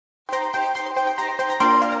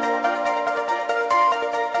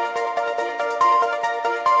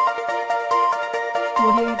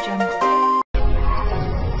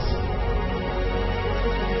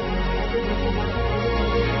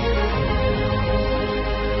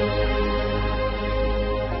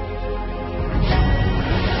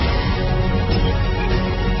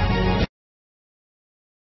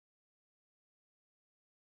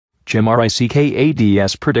Jim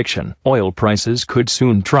Rickad's prediction: oil prices could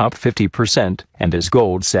soon drop 50%, and is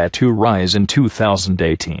gold set to rise in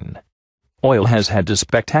 2018. Oil has had a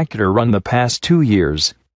spectacular run the past 2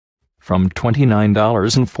 years. From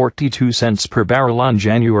 $29.42 per barrel on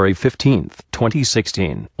January 15,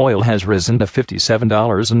 2016, oil has risen to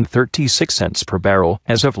 $57.36 per barrel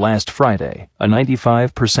as of last Friday, a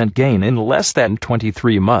 95% gain in less than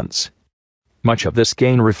 23 months. Much of this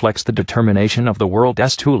gain reflects the determination of the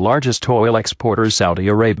world's two largest oil exporters, Saudi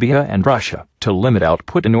Arabia and Russia, to limit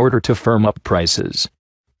output in order to firm up prices.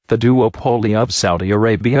 The duopoly of Saudi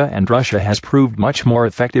Arabia and Russia has proved much more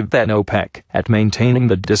effective than OPEC at maintaining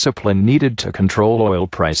the discipline needed to control oil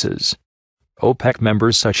prices. OPEC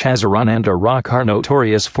members such as Iran and Iraq are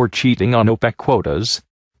notorious for cheating on OPEC quotas.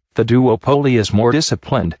 The duopoly is more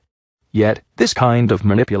disciplined. Yet, this kind of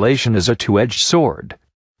manipulation is a two-edged sword.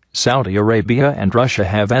 Saudi Arabia and Russia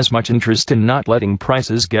have as much interest in not letting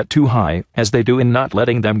prices get too high as they do in not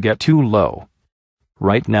letting them get too low.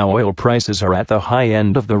 Right now oil prices are at the high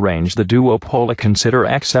end of the range the duopoly consider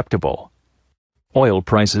acceptable. Oil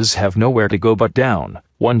prices have nowhere to go but down,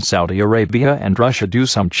 once Saudi Arabia and Russia do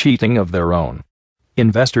some cheating of their own.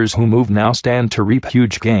 Investors who move now stand to reap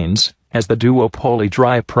huge gains, as the duopoly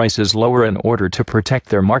drive prices lower in order to protect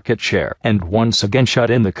their market share and once again shut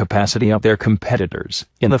in the capacity of their competitors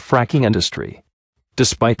in the fracking industry.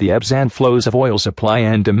 Despite the ebbs and flows of oil supply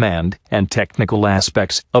and demand and technical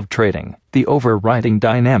aspects of trading, the overriding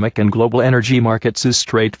dynamic in global energy markets is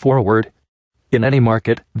straightforward. In any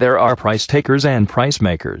market, there are price takers and price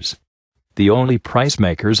makers. The only price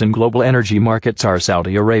makers in global energy markets are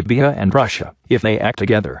Saudi Arabia and Russia, if they act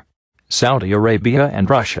together. Saudi Arabia and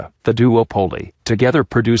Russia, the duopoly, together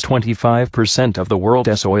produce 25% of the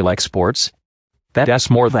world's oil exports. That's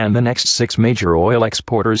more than the next 6 major oil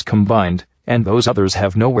exporters combined, and those others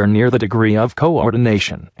have nowhere near the degree of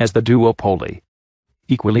coordination as the duopoly.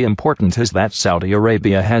 Equally important is that Saudi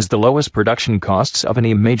Arabia has the lowest production costs of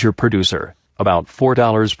any major producer, about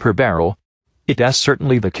 $4 per barrel. It's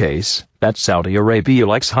certainly the case that Saudi Arabia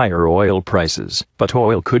likes higher oil prices, but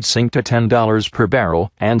oil could sink to $10 per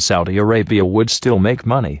barrel and Saudi Arabia would still make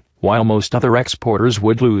money, while most other exporters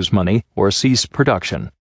would lose money or cease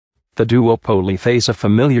production. The duopoly face a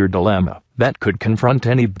familiar dilemma that could confront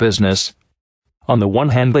any business. On the one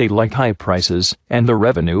hand, they like high prices and the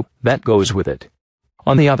revenue that goes with it.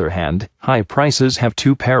 On the other hand, high prices have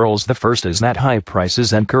two perils. The first is that high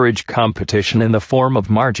prices encourage competition in the form of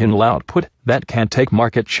marginal output that can take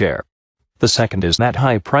market share. The second is that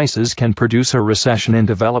high prices can produce a recession in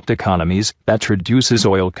developed economies that reduces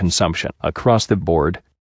oil consumption across the board.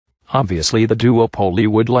 Obviously, the duopoly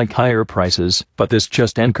would like higher prices, but this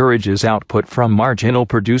just encourages output from marginal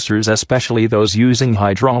producers, especially those using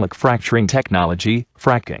hydraulic fracturing technology,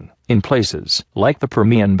 fracking, in places like the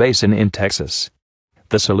Permian Basin in Texas.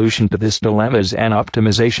 The solution to this dilemma is an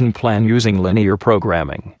optimization plan using linear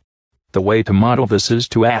programming. The way to model this is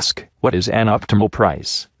to ask, what is an optimal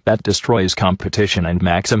price that destroys competition and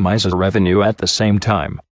maximizes revenue at the same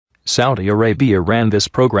time? Saudi Arabia ran this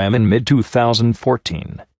program in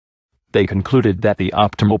mid-2014. They concluded that the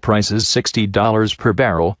optimal price is $60 per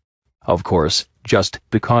barrel. Of course, just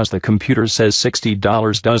because the computer says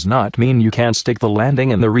 $60 does not mean you can stick the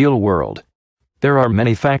landing in the real world. There are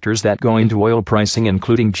many factors that go into oil pricing,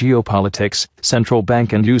 including geopolitics, central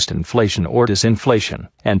bank-induced inflation or disinflation,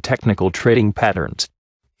 and technical trading patterns.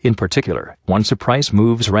 In particular, once a price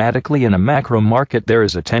moves radically in a macro market, there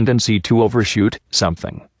is a tendency to overshoot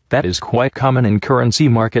something. That is quite common in currency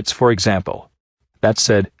markets, for example. That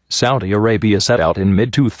said, Saudi Arabia set out in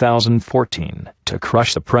mid-2014 to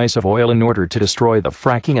crush the price of oil in order to destroy the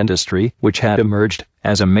fracking industry, which had emerged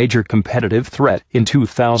as a major competitive threat in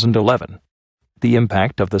 2011. The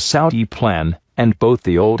impact of the Saudi plan, and both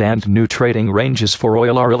the old and new trading ranges for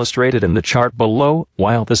oil are illustrated in the chart below.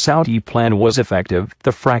 While the Saudi plan was effective, the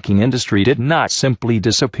fracking industry did not simply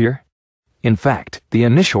disappear. In fact, the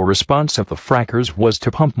initial response of the frackers was to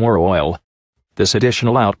pump more oil. This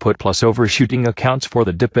additional output plus overshooting accounts for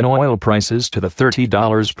the dip in oil prices to the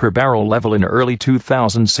 $30 per barrel level in early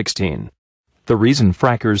 2016. The reason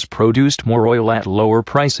frackers produced more oil at lower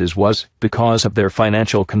prices was because of their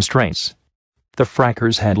financial constraints. The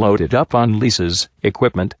frackers had loaded up on leases,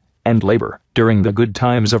 equipment, and labor during the good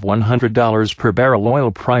times of $100 per barrel oil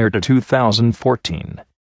prior to 2014.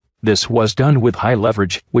 This was done with high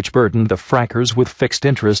leverage, which burdened the frackers with fixed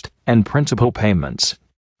interest and principal payments.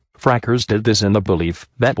 Frackers did this in the belief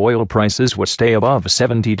that oil prices would stay above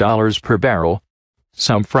 $70 per barrel.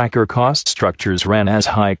 Some fracker cost structures ran as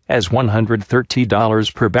high as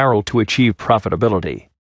 $130 per barrel to achieve profitability.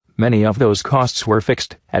 Many of those costs were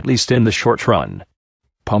fixed, at least in the short run.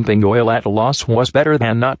 pumping oil at a loss was better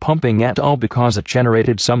than not pumping at all because it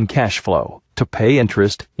generated some cash flow to pay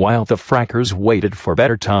interest while the frackers waited for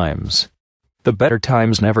better times. The better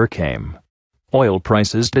times never came. Oil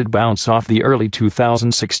prices did bounce off the early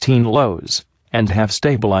 2016 lows and have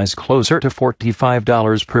stabilized closer to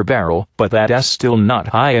 $45 per barrel, but that's still not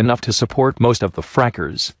high enough to support most of the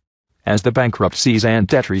frackers. As the bankruptcies and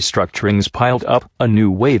debt restructurings piled up, a new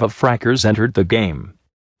wave of frackers entered the game.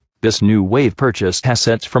 This new wave purchased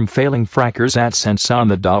assets from failing frackers at cents on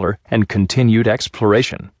the dollar and continued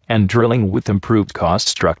exploration and drilling with improved cost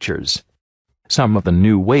structures. Some of the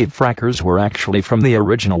new wave frackers were actually from the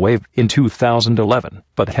original wave in 2011,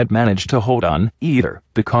 but had managed to hold on, either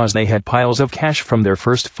because they had piles of cash from their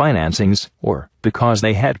first financings, or because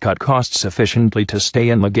they had cut costs sufficiently to stay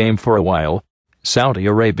in the game for a while. Saudi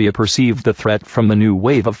Arabia perceived the threat from the new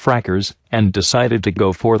wave of frackers and decided to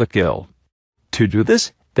go for the kill. To do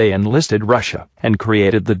this, they enlisted Russia and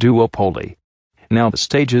created the duopoly. Now the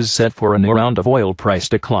stage is set for a new round of oil price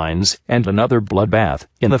declines and another bloodbath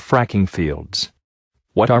in the fracking fields.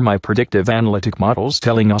 What are my predictive analytic models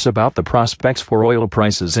telling us about the prospects for oil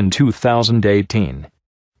prices in 2018?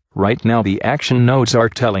 Right now the action nodes are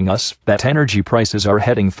telling us that energy prices are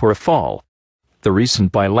heading for a fall. The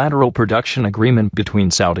recent bilateral production agreement between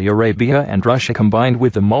Saudi Arabia and Russia combined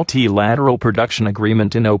with the multilateral production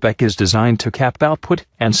agreement in OPEC is designed to cap output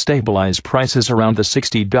and stabilize prices around the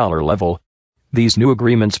 $60 level. These new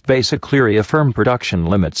agreements basically reaffirm production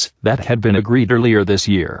limits that had been agreed earlier this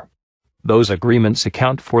year. Those agreements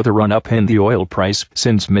account for the run-up in the oil price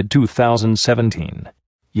since mid-2017.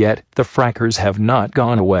 Yet, the frackers have not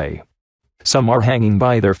gone away. Some are hanging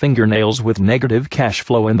by their fingernails with negative cash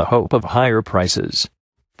flow in the hope of higher prices.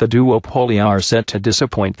 The duopoly are set to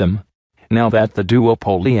disappoint them. Now that the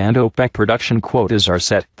duopoly and OPEC production quotas are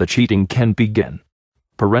set, the cheating can begin.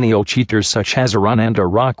 Perennial cheaters such as Iran and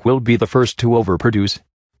Iraq will be the first to overproduce.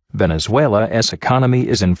 Venezuela's economy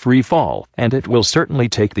is in free fall, and it will certainly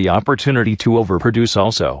take the opportunity to overproduce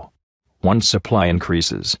also. Once supply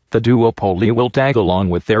increases, the duopoly will tag along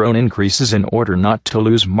with their own increases in order not to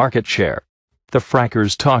lose market share. The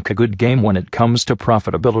frackers talk a good game when it comes to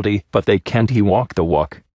profitability, but they can't walk the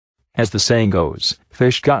walk. As the saying goes,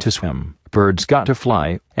 fish got to swim, birds got to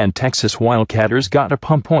fly, and Texas wildcatters got to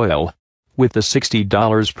pump oil. With the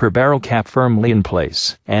 $60 per barrel cap firmly in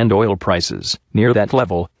place, and oil prices near that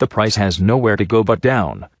level, the price has nowhere to go but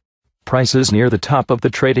down. Prices near the top of the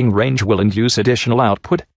trading range will induce additional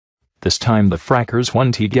output. This time the frackers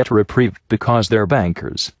want to get a reprieve because their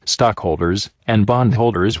bankers, stockholders, and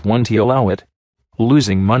bondholders want to allow it.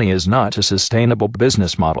 Losing money is not a sustainable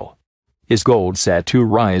business model. Is gold set to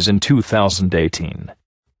rise in 2018?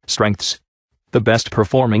 Strengths. The best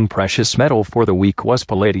performing precious metal for the week was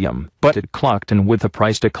palladium, but it clocked in with a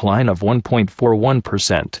price decline of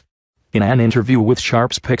 1.41%. In an interview with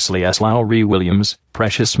Sharps Pixley's Lowry Williams,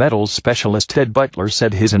 precious metals specialist Ted Butler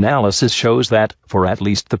said his analysis shows that, for at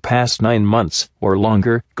least the past 9 months, or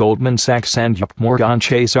longer, Goldman Sachs and JP Morgan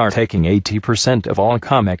Chase are taking 80% of all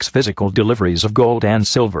COMEX physical deliveries of gold and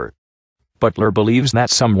silver. Butler believes that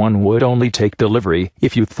someone would only take delivery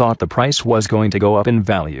if you thought the price was going to go up in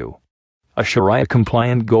value. A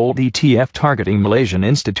Sharia-compliant gold ETF targeting Malaysian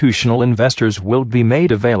institutional investors will be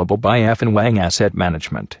made available by Affin Hwang Asset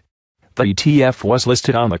Management. The ETF was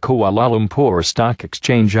listed on the Kuala Lumpur Stock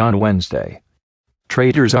Exchange on Wednesday.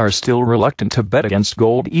 Traders are still reluctant to bet against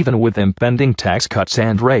gold even with impending tax cuts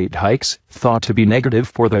and rate hikes, thought to be negative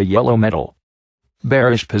for the yellow metal.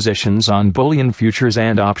 Bearish positions on bullion futures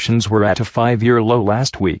and options were at a 5-year low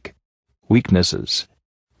last week. Weaknesses.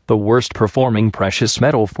 The worst performing precious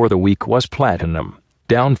metal for the week was platinum,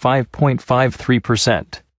 down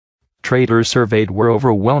 5.53%. Traders surveyed were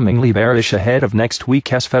overwhelmingly bearish ahead of next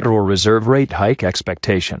week's Federal Reserve rate hike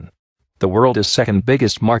expectation. The world's second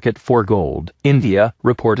biggest market for gold, India,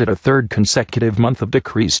 reported a third consecutive month of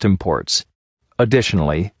decreased imports.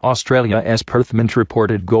 Additionally, Australia's Perth Mint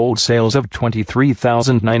reported gold sales of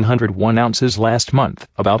 23,901 ounces last month,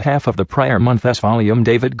 about half of the prior month's volume.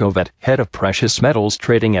 David Govett, head of precious metals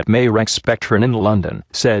trading at Mayrex Spectron in London,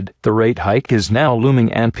 said, "The rate hike is now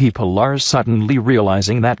looming and people are suddenly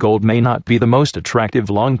realizing that gold may not be the most attractive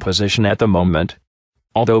long position at the moment."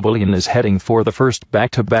 Although bullion is heading for the first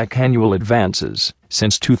back-to-back annual advances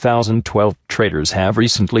since 2012, traders have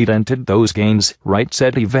recently dented those gains, writes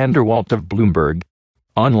Eddie Vanderwalt of Bloomberg.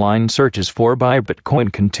 Online searches for buy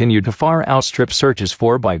Bitcoin continue to far outstrip searches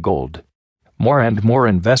for buy gold. More and more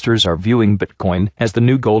investors are viewing Bitcoin as the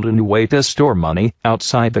new golden way to store money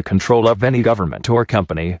outside the control of any government or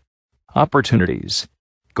company. Opportunities.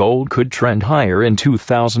 Gold could trend higher in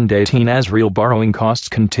 2018 as real borrowing costs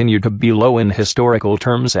continue to be low in historical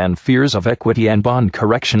terms and fears of equity and bond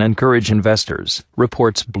correction encourage investors,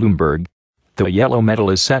 reports Bloomberg. The yellow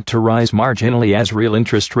metal is set to rise marginally as real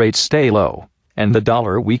interest rates stay low, and the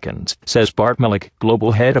dollar weakens, says Bart Mellick,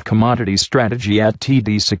 global head of commodities strategy at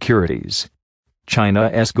TD Securities.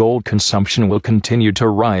 China's gold consumption will continue to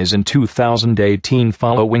rise in 2018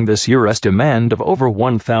 following this year's demand of over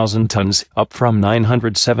 1,000 tons, up from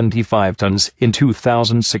 975 tons in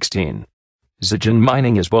 2016. Zijin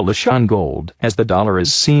Mining is bullish on gold as the dollar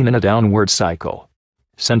is seen in a downward cycle.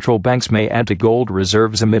 Central banks may add to gold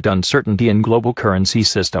reserves amid uncertainty in global currency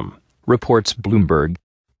system, reports Bloomberg.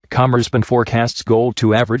 Commerzbank forecasts gold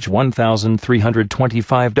to average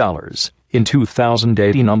 $1,325 in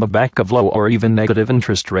 2018 on the back of low or even negative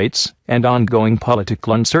interest rates and ongoing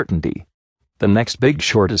political uncertainty. The next big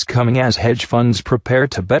short is coming as hedge funds prepare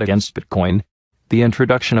to bet against Bitcoin. The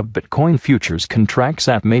introduction of Bitcoin futures contracts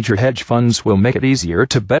at major hedge funds will make it easier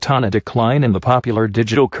to bet on a decline in the popular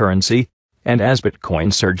digital currency, and as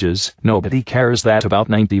Bitcoin surges, nobody cares that about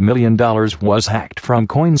 $90 million was hacked from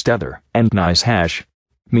CoinsTether and NiceHash.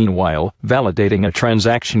 Meanwhile, validating a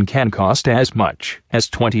transaction can cost as much as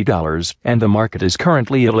 $20, and the market is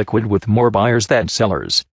currently illiquid with more buyers than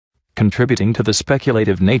sellers. Contributing to the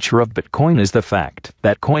speculative nature of Bitcoin is the fact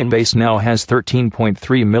that Coinbase now has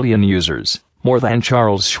 13.3 million users, more than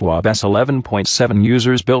Charles Schwab's 11.7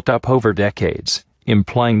 users built up over decades,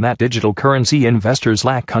 implying that digital currency investors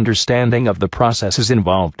lack understanding of the processes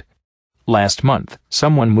involved. Last month,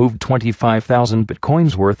 someone moved 25,000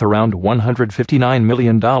 bitcoins worth around $159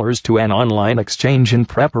 million to an online exchange in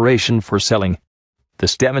preparation for selling.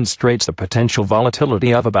 This demonstrates the potential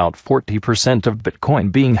volatility of about 40% of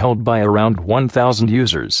Bitcoin being held by around 1,000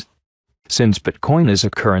 users. Since Bitcoin is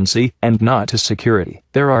a currency and not a security,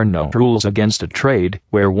 there are no rules against a trade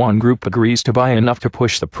where one group agrees to buy enough to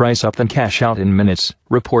push the price up and cash out in minutes,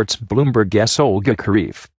 reports Bloomberg's Olga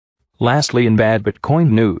Karif. Lastly, in bad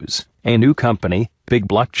Bitcoin news, a new company, Big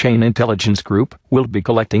Blockchain Intelligence Group, will be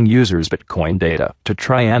collecting users' Bitcoin data to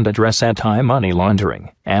try and address anti-money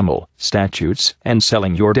laundering, AML, statutes, and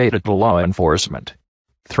selling your data to law enforcement.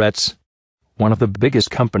 Threats. One of the biggest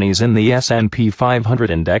companies in the S&P 500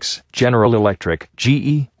 index, General Electric,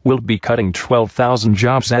 GE, will be cutting 12,000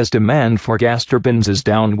 jobs as demand for gas turbines is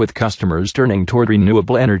down with customers turning toward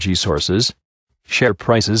renewable energy sources. Share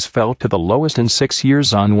prices fell to the lowest in 6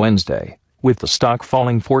 years on Wednesday, with the stock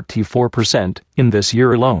falling 44% in this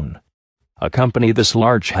year alone. A company this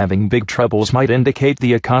large having big troubles might indicate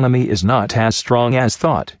the economy is not as strong as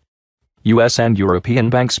thought. U.S. and European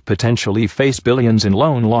banks potentially face billions in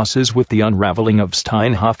loan losses with the unraveling of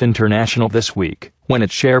Steinhoff International this week, when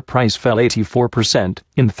its share price fell 84%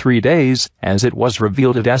 in 3 days, as it was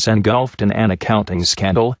revealed it was engulfed in an accounting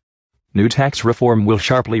scandal. New tax reform will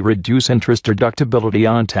sharply reduce interest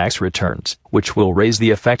deductibility on tax returns, which will raise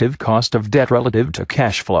the effective cost of debt relative to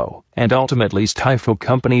cash flow, and ultimately stifle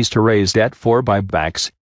companies to raise debt for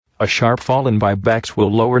buybacks. A sharp fall in buybacks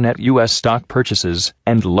will lower net U.S. stock purchases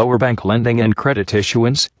and lower bank lending and credit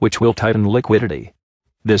issuance, which will tighten liquidity.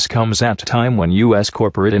 This comes at a time when U.S.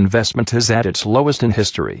 corporate investment is at its lowest in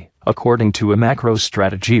history, according to a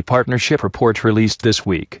MacroStrategy partnership report released this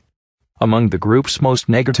week. Among the groups most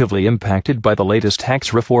negatively impacted by the latest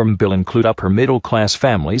tax reform bill include upper-middle-class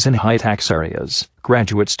families in high-tax areas,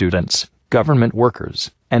 graduate students, government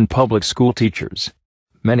workers, and public school teachers.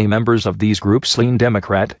 Many members of these groups lean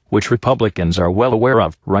Democrat, which Republicans are well aware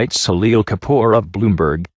of, writes Salil Kapoor of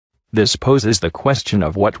Bloomberg. This poses the question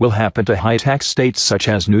of what will happen to high-tax states such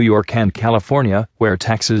as New York and California, where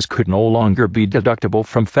taxes could no longer be deductible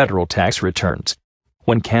from federal tax returns.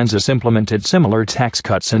 When Kansas implemented similar tax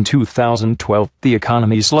cuts in 2012, the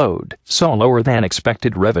economy slowed, saw lower than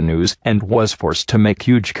expected revenues, and was forced to make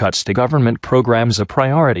huge cuts to government programs, a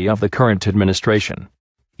priority of the current administration.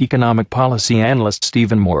 Economic policy analyst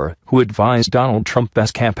Stephen Moore, who advised Donald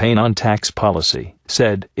Trump's campaign on tax policy,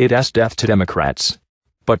 said it's death to Democrats.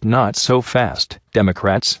 But not so fast.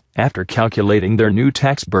 Democrats, after calculating their new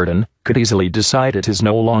tax burden, could easily decide it is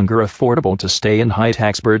no longer affordable to stay in high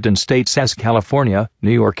tax burden states as California,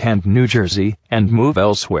 New York and New Jersey, and move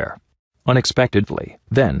elsewhere. Unexpectedly,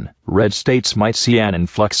 then, red states might see an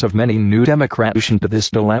influx of many new Democrats into this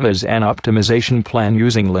dilemma as an optimization plan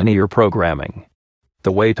using linear programming.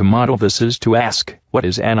 The way to model this is to ask, what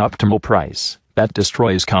is an optimal price that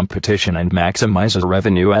destroys competition and maximizes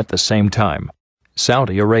revenue at the same time?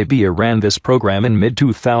 Saudi Arabia ran this program in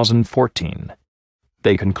mid-2014.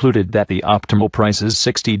 They concluded that the optimal price is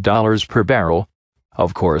 $60 per barrel.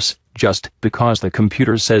 Of course, just because the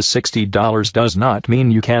computer says $60 does not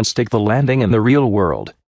mean you can stick the landing in the real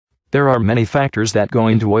world. There are many factors that go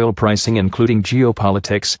into oil pricing, including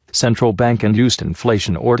geopolitics, central bank-induced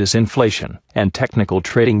inflation or disinflation, and technical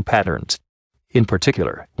trading patterns. In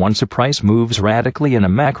particular, once a price moves radically in a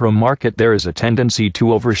macro market, there is a tendency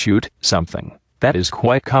to overshoot something. That is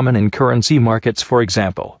quite common in currency markets, for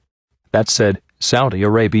example. That said, Saudi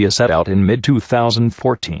Arabia set out in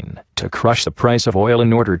mid-2014 to crush the price of oil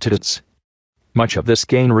in order to its. Much of this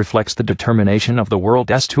gain reflects the determination of the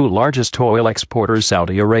world's two largest oil exporters,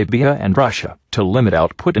 Saudi Arabia and Russia, to limit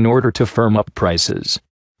output in order to firm up prices.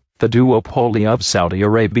 The duopoly of Saudi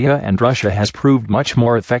Arabia and Russia has proved much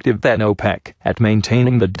more effective than OPEC at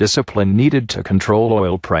maintaining the discipline needed to control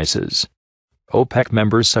oil prices. OPEC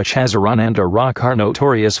members such as Iran and Iraq are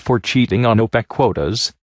notorious for cheating on OPEC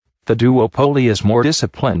quotas. The duopoly is more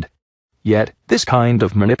disciplined. Yet, this kind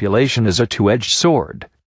of manipulation is a two-edged sword.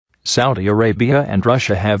 Saudi Arabia and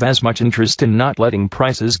Russia have as much interest in not letting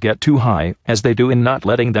prices get too high as they do in not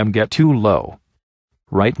letting them get too low.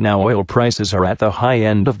 Right now oil prices are at the high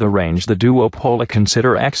end of the range the duopoly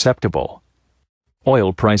consider acceptable.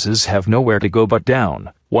 Oil prices have nowhere to go but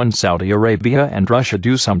down, once Saudi Arabia and Russia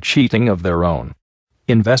do some cheating of their own.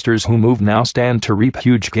 Investors who move now stand to reap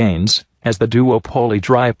huge gains, as the duopoly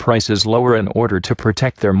drive prices lower in order to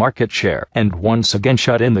protect their market share and once again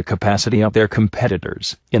shut in the capacity of their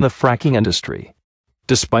competitors in the fracking industry.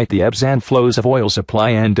 Despite the ebbs and flows of oil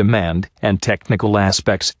supply and demand and technical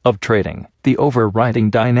aspects of trading, the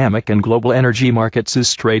overriding dynamic in global energy markets is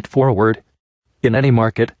straightforward. In any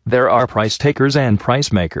market, there are price takers and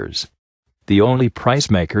price makers. The only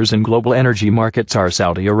price makers in global energy markets are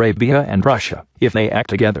Saudi Arabia and Russia, if they act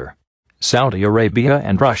together. Saudi Arabia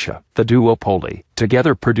and Russia, the duopoly,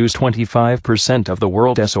 together produce 25% of the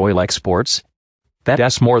world's oil exports.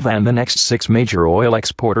 That's more than the next 6 major oil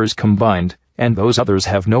exporters combined, and those others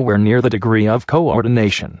have nowhere near the degree of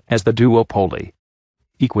coordination as the duopoly.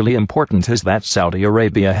 Equally important is that Saudi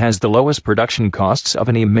Arabia has the lowest production costs of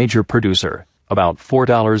any major producer, about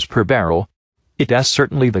 $4 per barrel. It's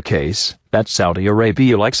certainly the case that Saudi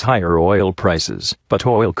Arabia likes higher oil prices, but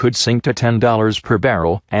oil could sink to $10 per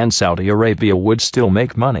barrel and Saudi Arabia would still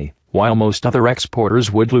make money, while most other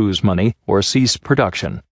exporters would lose money or cease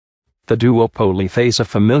production. The duopoly face a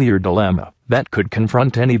familiar dilemma that could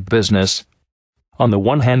confront any business. On the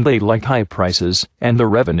one hand, they like high prices and the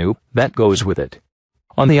revenue that goes with it.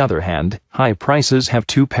 On the other hand, high prices have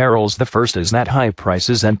two perils. The first is that high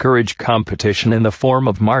prices encourage competition in the form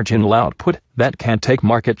of marginal output that can take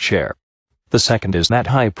market share. The second is that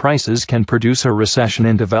high prices can produce a recession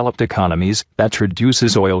in developed economies that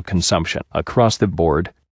reduces oil consumption across the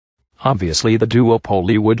board. Obviously, the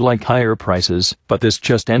duopoly would like higher prices, but this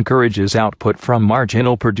just encourages output from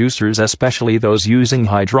marginal producers, especially those using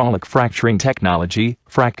hydraulic fracturing technology,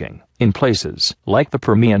 fracking, in places like the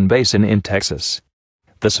Permian Basin in Texas.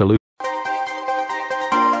 The solution.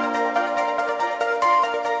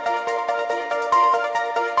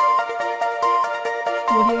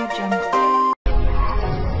 Audio Jungle.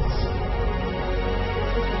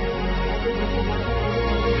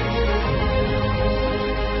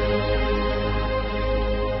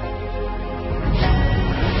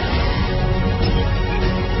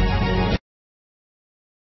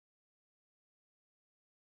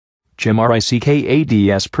 Jim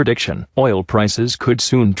Rickad's prediction: oil prices could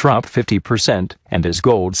soon drop 50%, and is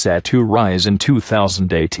gold set to rise in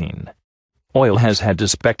 2018. Oil has had a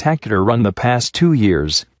spectacular run the past 2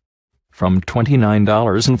 years. From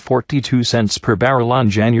 $29.42 per barrel on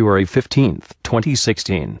January 15,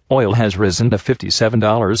 2016, oil has risen to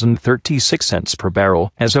 $57.36 per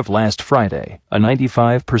barrel as of last Friday, a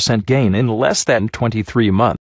 95% gain in less than 23 months.